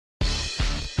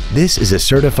This is a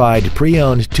certified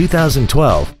pre-owned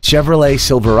 2012 Chevrolet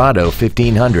Silverado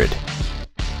 1500.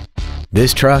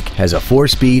 This truck has a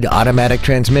 4-speed automatic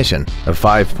transmission, a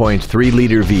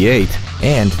 5.3-liter V8,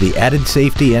 and the added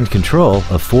safety and control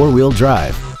of 4-wheel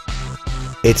drive.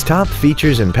 Its top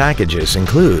features and packages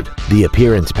include the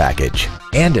appearance package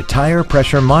and a tire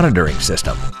pressure monitoring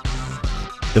system.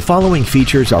 The following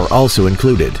features are also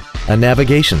included: a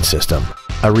navigation system,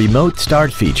 a remote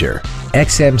start feature,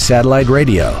 XM satellite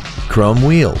radio, chrome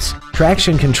wheels,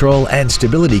 traction control and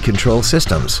stability control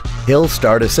systems, hill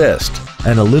start assist,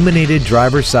 an illuminated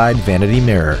driver's side vanity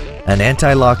mirror, an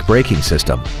anti-lock braking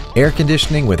system, air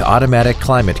conditioning with automatic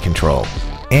climate control,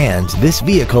 and this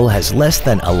vehicle has less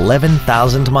than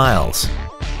 11,000 miles.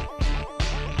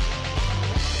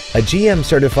 A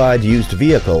GM-certified used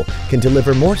vehicle can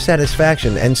deliver more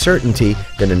satisfaction and certainty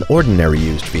than an ordinary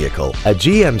used vehicle. A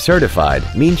GM-certified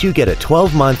means you get a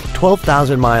 12-month,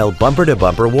 12,000-mile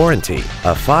bumper-to-bumper warranty,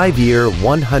 a 5-year,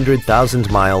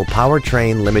 100,000-mile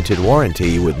powertrain limited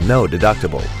warranty with no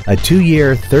deductible, a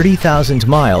 2-year,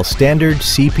 30,000-mile standard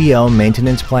CPO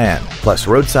maintenance plan, plus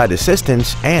roadside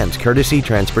assistance and courtesy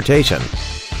transportation.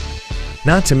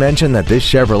 Not to mention that this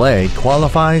Chevrolet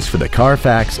qualifies for the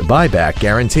Carfax buyback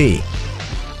guarantee.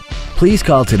 Please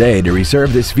call today to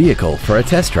reserve this vehicle for a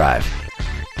test drive.